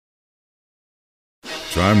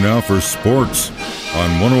Time now for sports on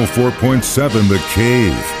 104.7 The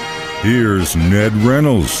Cave. Here's Ned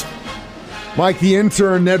Reynolds. Mike the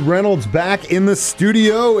intern, Ned Reynolds, back in the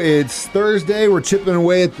studio. It's Thursday. We're chipping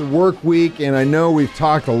away at the work week, and I know we've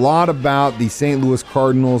talked a lot about the St. Louis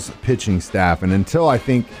Cardinals pitching staff, and until I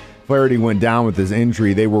think Flaherty went down with his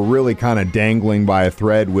injury, they were really kind of dangling by a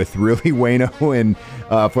thread with really Waino and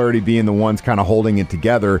Flaherty being the ones kind of holding it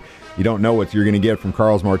together. You don't know what you're going to get from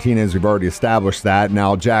Carlos Martinez. We've already established that.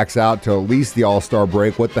 Now Jack's out till at least the All-Star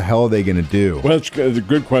break. What the hell are they going to do? Well, it's a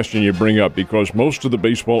good question you bring up because most of the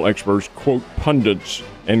baseball experts quote pundits,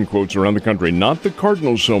 end quotes, around the country. Not the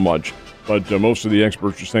Cardinals so much, but most of the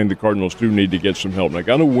experts are saying the Cardinals do need to get some help. And I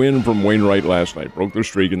got a win from Wainwright last night. Broke their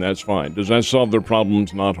streak, and that's fine. Does that solve their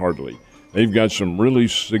problems? Not hardly. They've got some really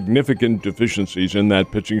significant deficiencies in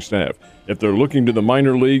that pitching staff. If they're looking to the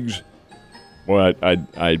minor leagues, well,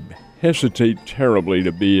 I hesitate terribly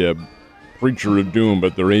to be a preacher of doom,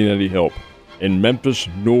 but there ain't any help in Memphis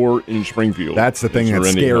nor in Springfield. That's the thing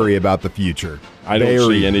that's scary about the future. I don't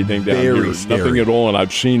see anything down here. Nothing at all, and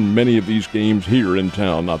I've seen many of these games here in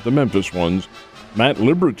town, not the Memphis ones. Matt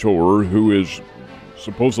Liberatore, who is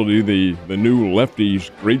supposedly the new lefty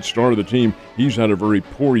great star of the team, he's had a very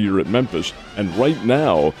poor year at Memphis, and right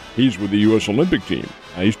now he's with the U.S. Olympic team.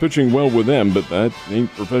 Now, he's pitching well with them, but that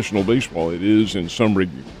ain't professional baseball. It is in some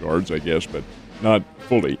regards, I guess, but not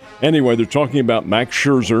fully. Anyway, they're talking about Max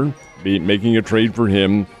Scherzer, making a trade for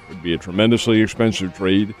him. Would be a tremendously expensive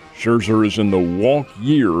trade. Scherzer is in the walk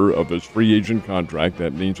year of his free agent contract.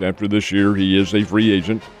 That means after this year, he is a free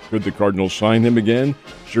agent. Could the Cardinals sign him again?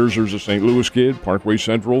 Scherzer's a St. Louis kid, Parkway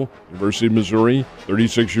Central, University of Missouri,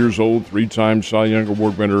 36 years old, three-time Cy Young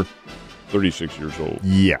Award winner, 36 years old.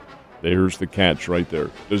 Yeah. There's the catch right there.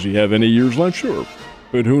 Does he have any years left? Sure.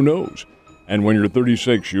 But who knows? And when you're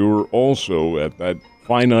 36, you're also at that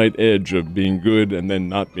finite edge of being good and then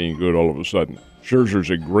not being good all of a sudden. Scherzer's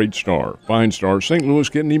a great star, fine star. St. Louis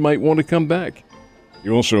kid, and he might want to come back. He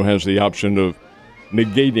also has the option of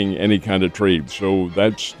negating any kind of trade. So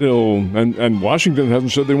that's still, and Washington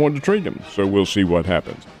hasn't said they want to trade him. So we'll see what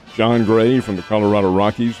happens. John Gray from the Colorado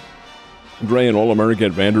Rockies. Gray, an All-American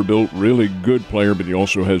at Vanderbilt, really good player, but he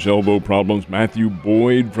also has elbow problems. Matthew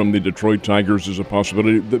Boyd from the Detroit Tigers is a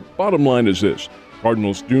possibility. The bottom line is this.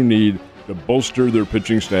 Cardinals do need to bolster their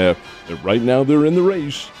pitching staff. Right now they're in the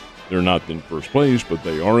race. They're not in first place, but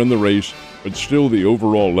they are in the race. But still, the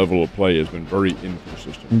overall level of play has been very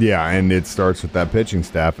inconsistent. Yeah, and it starts with that pitching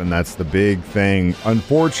staff, and that's the big thing.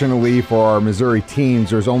 Unfortunately for our Missouri teams,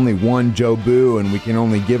 there's only one Joe Boo, and we can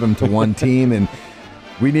only give him to one team, and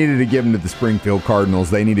we needed to give him to the Springfield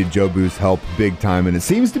Cardinals. They needed Joe Boo's help big time, and it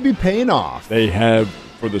seems to be paying off. They have,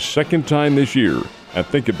 for the second time this year, and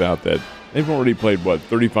think about that, they've already played,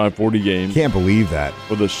 35, 40 games? Can't believe that.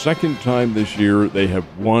 For the second time this year, they have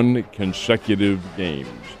won consecutive games.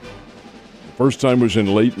 The first time was in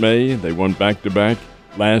late May. They won back-to-back.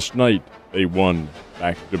 Last night, they won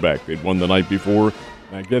back-to-back. They'd won the night before.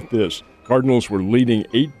 Now, get this. Cardinals were leading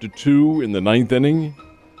 8-2 in the ninth inning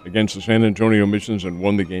against the San Antonio Missions and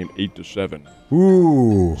won the game 8-7.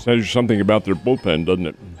 Ooh. Says something about their bullpen, doesn't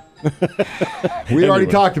it? We already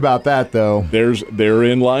talked about that, though.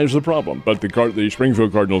 Therein lies the problem. But the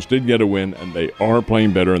Springfield Cardinals did get a win, and they are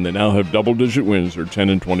playing better, and they now have double-digit wins. They're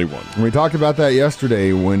 10-21. We talked about that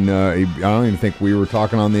yesterday when I don't even think we were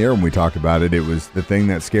talking on the air when we talked about it. It was the thing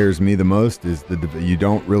that scares me the most is you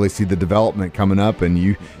don't really see the development coming up, and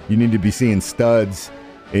you need to be seeing studs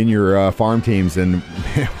in your farm teams, and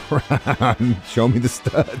show me the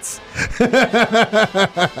studs.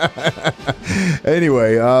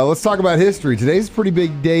 Anyway, let's talk about history. Today's a pretty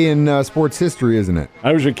big day in sports history, isn't it?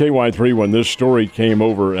 I was at KY3 when this story came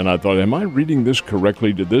over, and I thought, am I reading this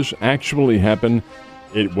correctly? Did this actually happen?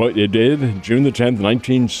 It did. June the 10th,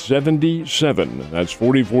 1977. That's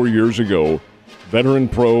 44 years ago. Veteran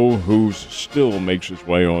pro who still makes his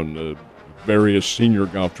way on various senior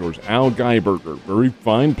golf tours. Al Geiberger, very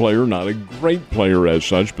fine player, not a great player as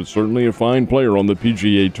such, but certainly a fine player on the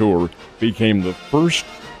PGA Tour, became the first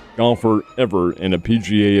golfer ever in a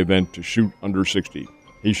PGA event to shoot under 60.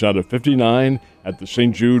 He shot a 59 at the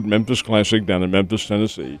St. Jude Memphis Classic down in Memphis,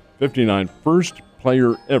 Tennessee. 59, first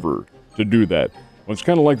player ever to do that. Well, it's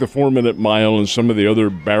kind of like the 4-minute mile and some of the other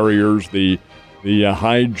barriers, the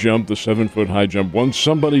high jump, the 7-foot high jump. Once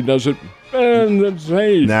somebody does it, and that's,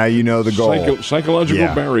 hey, now you know the goal.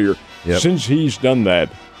 Psychological barrier. Yep. Since he's done that,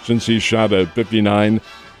 since he shot a 59,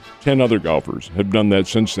 10 other golfers have done that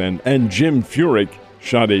since then. And Jim Furyk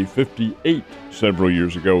shot a 58 several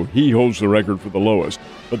years ago. He holds the record for the lowest.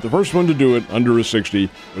 But the first one to do it under a 60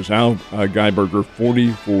 was Al Geiberger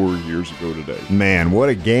 44 years ago today. Man, what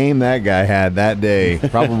a game that guy had that day.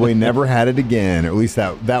 Probably never had it again, or at least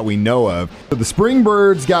that we know of. So the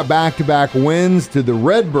Springbirds got back-to-back wins to the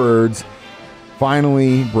Redbirds.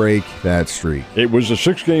 Finally break that streak. It was a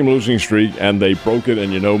 6-game losing streak, and they broke it.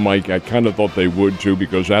 And, you know, Mike, I kind of thought they would, too,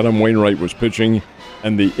 because Adam Wainwright was pitching,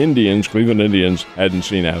 and the Indians, Cleveland Indians, hadn't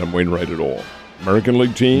seen Adam Wainwright at all. American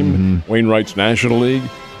League team, Wainwright's National League,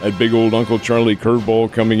 that big old Uncle Charlie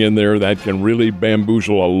curveball coming in there, that can really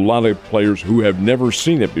bamboozle a lot of players who have never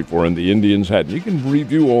seen it before, and the Indians hadn't. You can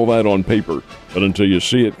review all that on paper, but until you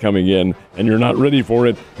see it coming in and you're not ready for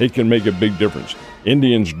it, it can make a big difference.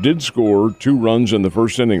 Indians did score 2 runs in the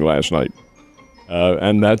first inning last night,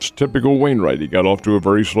 and that's typical Wainwright. He got off to a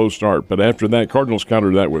very slow start, but after that, Cardinals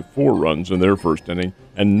countered that with 4 runs in their first inning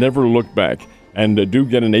and never looked back. And do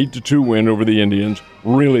get an 8-2 win over the Indians.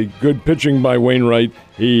 Really good pitching by Wainwright.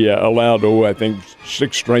 He allowed, I think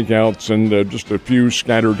 6 strikeouts and just a few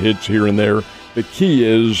scattered hits here and there. The key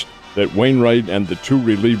is that Wainwright and the 2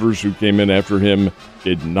 relievers who came in after him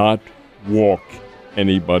did not walk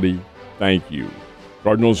anybody. Thank you.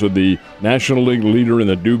 Cardinals are the National League leader in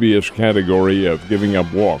the dubious category of giving up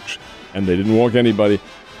walks, and they didn't walk anybody.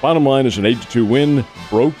 Bottom line is an 8-2 win,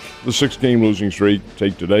 broke the 6-game losing streak,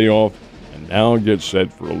 take today off, and now get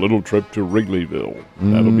set for a little trip to Wrigleyville.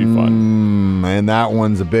 That'll be fun. And that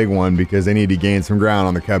one's a big one because they need to gain some ground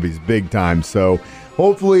on the Cubbies big time. So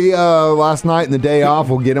hopefully last night and the day off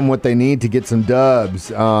will get them what they need to get some dubs.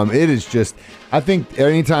 It is just, I think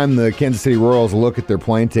anytime the Kansas City Royals look at their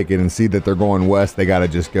plane ticket and see that they're going west, they got to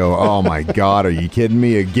just go, oh my God, are you kidding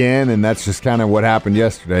me again? And that's just kind of what happened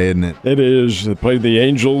yesterday, isn't it? It is. They played the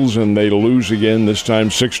Angels and they lose again, this time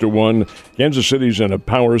 6-1. Kansas City's in a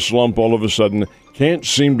power slump all of a sudden. Can't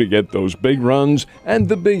seem to get those big runs and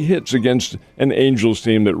the big hits against an Angels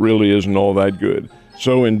team that really isn't all that good.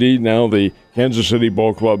 So, indeed, now the Kansas City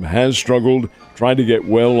Ball Club has struggled, tried to get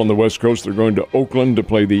well on the West Coast. They're going to Oakland to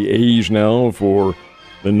play the A's now for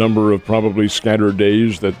the number of probably scattered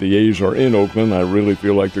days that the A's are in Oakland. I really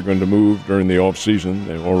feel like they're going to move during the offseason.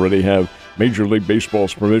 They already have Major League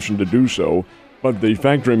Baseball's permission to do so. But the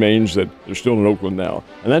fact remains that they're still in Oakland now.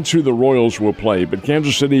 And that's who the Royals will play. But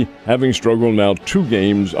Kansas City, having struggled now 2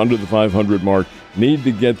 games under the 500 mark, need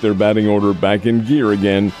to get their batting order back in gear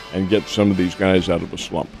again and get some of these guys out of a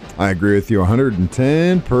slump. I agree with you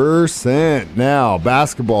 110%. Now,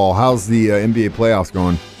 basketball, how's the NBA playoffs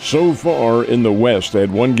going? So far in the West, they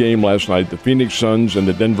had 1 game last night, the Phoenix Suns and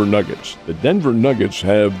the Denver Nuggets. The Denver Nuggets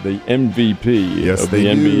have the MVP of the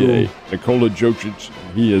NBA, Nikola Jokic.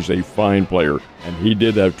 He is a fine player, and he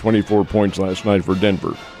did have 24 points last night for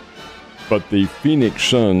Denver. But the Phoenix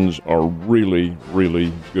Suns are really,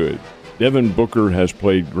 really good. Devin Booker has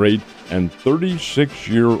played great, and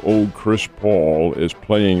 36-year-old Chris Paul is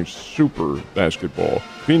playing super basketball.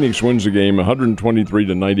 Phoenix wins the game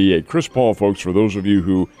 123-98. Chris Paul, folks, for those of you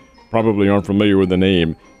who probably aren't familiar with the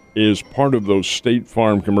name, is part of those State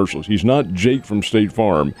Farm commercials. He's not Jake from State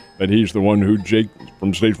Farm, but he's the one who Jake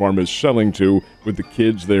from State Farm is selling to with the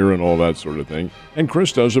kids there and all that sort of thing. And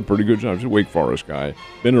Chris does a pretty good job. He's a Wake Forest guy.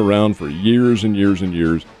 Been around for years and years and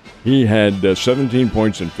years. He had 17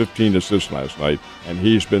 points and 15 assists last night, and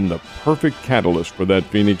he's been the perfect catalyst for that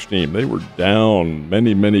Phoenix team. They were down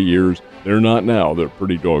many, many years. They're not now. They're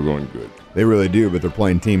pretty doggone good. They really do, but they're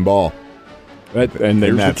playing team ball. And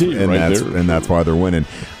there's the team right there. And that's why they're winning.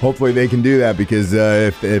 Hopefully they can do that because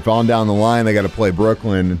if on down the line they got to play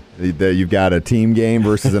Brooklyn, you've got a team game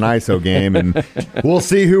versus an ISO game, and we'll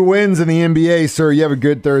see who wins in the NBA, sir. You have a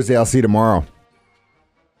good Thursday. I'll see you tomorrow.